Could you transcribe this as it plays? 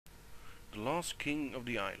Last King of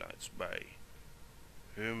the Islites by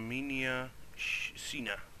Herminia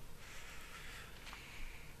Sina.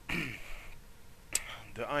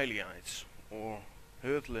 The Islites, or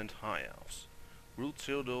Heartland High Elves, ruled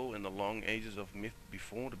Cyrodiil in the long ages of myth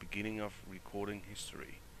before the beginning of recording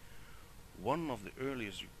history. One of the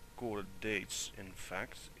earliest recorded dates, in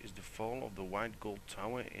fact, is the fall of the White Gold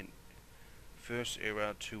Tower in First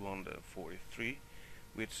Era 243,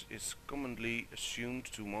 which is commonly assumed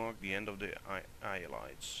to mark the end of the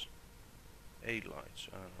Aelites. Aelites,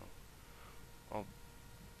 I don't know.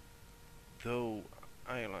 Although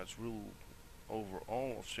Aelites' rule over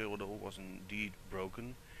all of Cyrodiil was indeed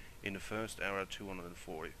broken in the First Era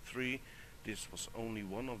 243, this was only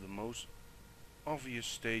one of the most obvious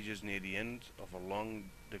stages near the end of a long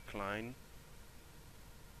decline.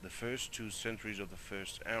 The first 2 centuries of the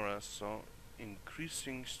First Era saw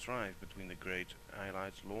increasing strife between the great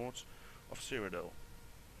Aelite lords of Cyrodiil.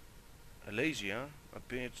 Alesia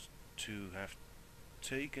appeared to have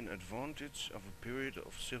taken advantage of a period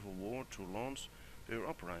of civil war to launch their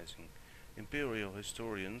uprising. Imperial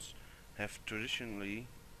historians have traditionally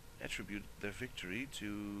attributed their victory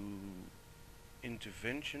to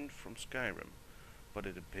intervention from Skyrim, but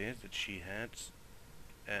it appears that she had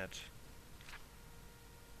at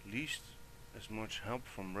least as much help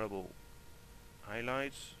from rebel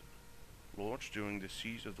Aelite lords during the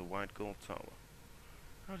siege of the White Gold Tower.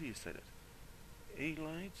 How do you say that?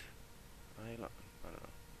 Aelite? I don't know.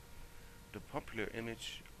 The popular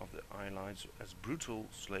image of the Aelites as brutal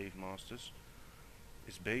slave masters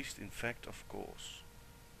is based in fact, of course.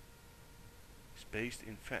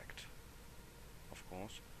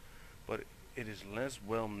 But it is less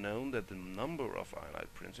well known that the number of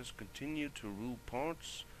Aelite princes continued to rule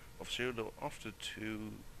parts of Cyrodiil after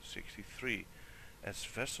 263 as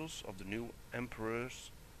vassals of the new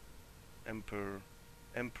Empress of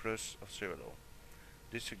Cyrodiil.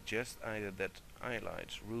 This suggests either that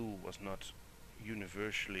Aelite's rule was not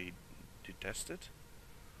universally detested,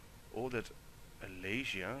 or that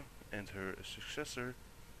Alesia and her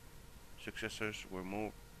successors were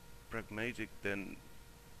more pragmatic than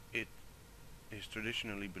it is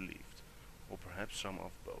traditionally believed, or perhaps some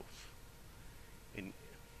of both.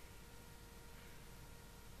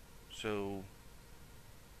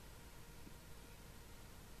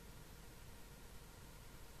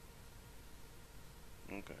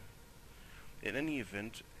 In any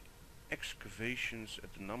event, excavations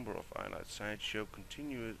at the number of Aelite sites show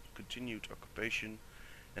continued occupation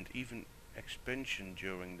and even expansion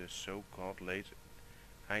during the so-called late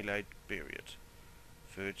Aelite period,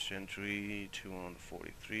 3rd century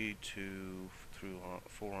 243 through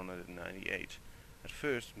 498. At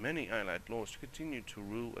first, many Aelite lords continued to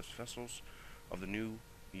rule as vassals of the new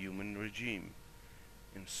human regime.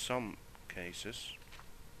 In some cases,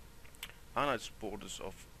 Aelite supporters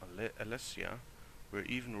of Alesia were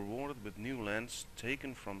even rewarded with new lands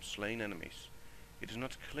taken from slain enemies. It is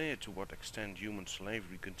not clear to what extent human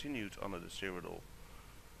slavery continued under the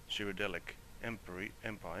Cyrodiilic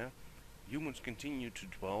Empire. Humans continued to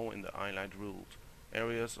dwell in the Aelite-ruled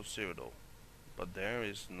areas of Cyrodiil, but there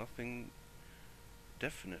is nothing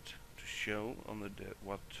definite to show under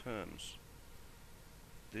what terms.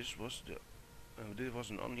 This was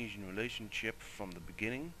an uneasy relationship from the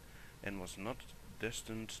beginning, and was not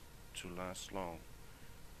destined to last long.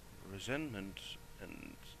 Resentment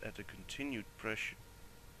at the continued presence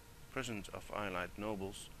of Aelite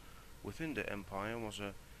nobles within the empire was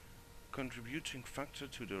a contributing factor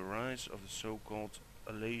to the rise of the so-called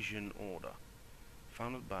Alesian order,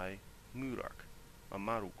 founded by Maruk. I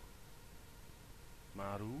don't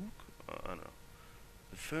know.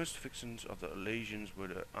 The first victims of the Alesians were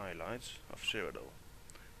the Aelites of Cyrodiil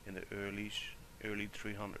in the early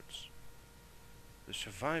 300s. The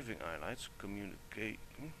surviving Aelites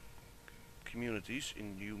communities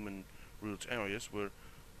in human-ruled areas were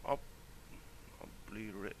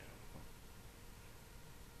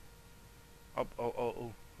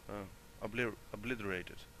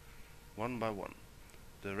obliterated one by one,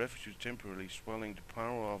 the refugees temporarily swelling the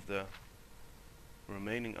power of the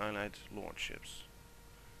remaining Aelite lordships.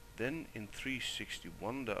 Then in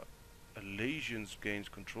 361 the Alesians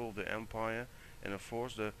gained control of the empire and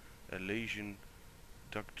enforced the Alesian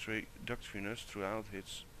doctrines throughout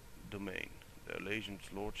its domain. The Alesian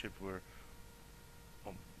lordships were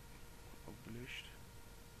abolished.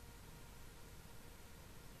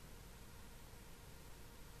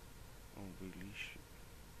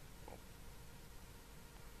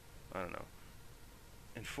 I don't know.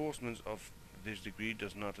 Enforcement of this degree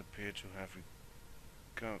does not appear to have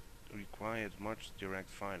required much direct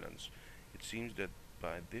violence. It seems that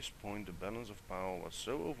by this point the balance of power was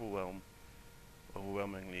so overwhelmed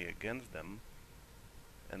overwhelmingly against them,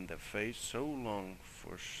 and their fate so long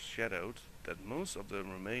foreshadowed that most of the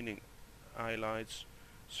remaining Ialites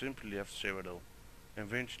simply left Cyrodiil,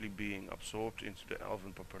 eventually being absorbed into the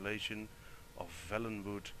elven population of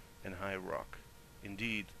Valenwood and High Rock.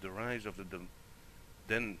 Indeed, the rise of the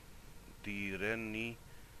Direni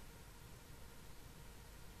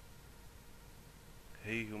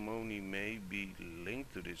hegemony may be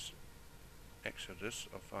linked to this exodus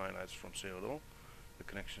of Ialites from Cyrodiil, the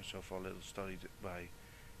connection so far little studied by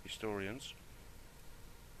historians.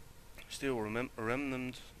 Still, a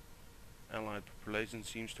remnant allied population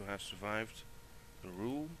seems to have survived the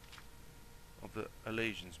rule of the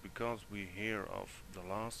Alasians, because we hear of the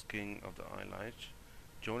last king of the Ialites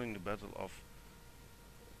joining the battle of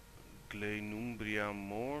Glenumbria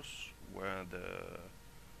Moors, where the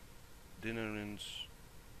Dinerins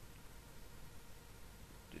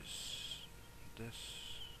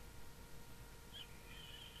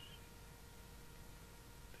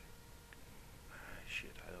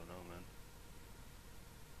shit, I don't know, man.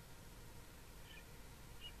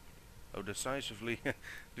 Oh, decisively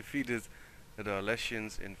defeated the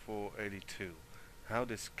Alesians in 482. How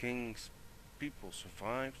this king's people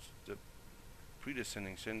survived the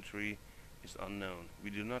predecessing century is unknown. We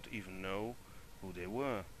do not even know who they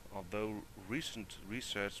were, although recent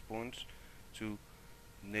research points to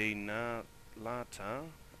Neinalata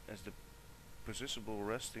as the possible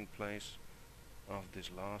resting place of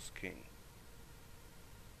this last king.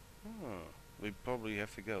 We probably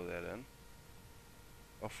have to go there then.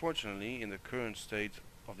 Unfortunately, in the current state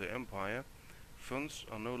of the empire, funds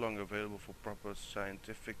are no longer available for proper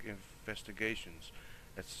scientific investigations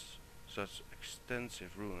at such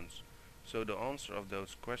extensive ruins, so the answer of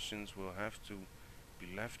those questions will have to be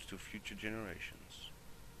left to future generations.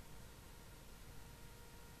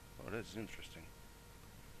 Oh, that's interesting.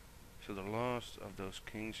 So the last of those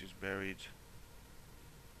kings is buried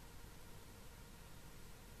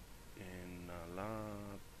in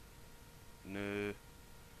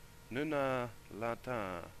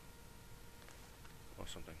Nunalata or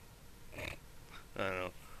something. I don't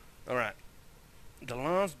know. Alright. The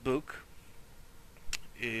last book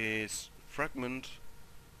is Fragment.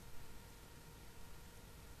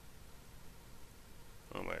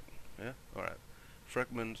 Oh wait, yeah? Alright.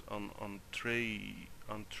 Fragment on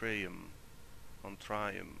Trium.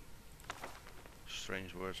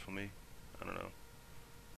 Strange words for me. I don't know.